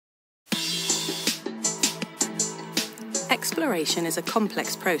Exploration is a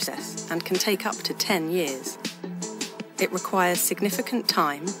complex process and can take up to 10 years. It requires significant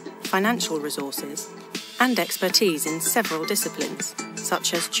time, financial resources, and expertise in several disciplines,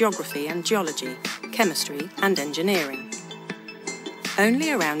 such as geography and geology, chemistry and engineering. Only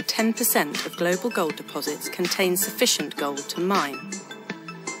around 10% of global gold deposits contain sufficient gold to mine.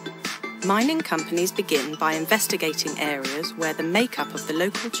 Mining companies begin by investigating areas where the makeup of the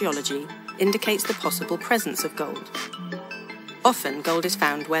local geology indicates the possible presence of gold. Often, gold is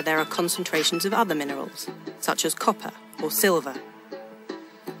found where there are concentrations of other minerals, such as copper or silver.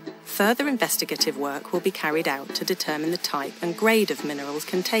 Further investigative work will be carried out to determine the type and grade of minerals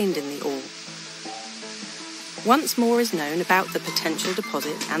contained in the ore. Once more is known about the potential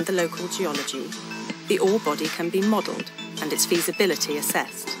deposit and the local geology, the ore body can be modelled and its feasibility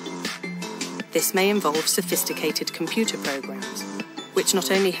assessed. This may involve sophisticated computer programs, which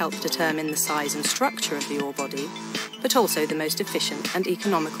not only help determine the size and structure of the ore body, but also the most efficient and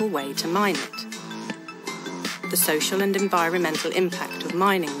economical way to mine it. The social and environmental impact of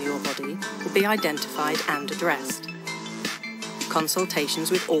mining the ore body will be identified and addressed.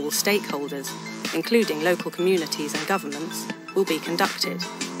 Consultations with all stakeholders, including local communities and governments, will be conducted,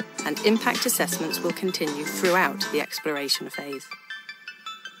 and impact assessments will continue throughout the exploration phase.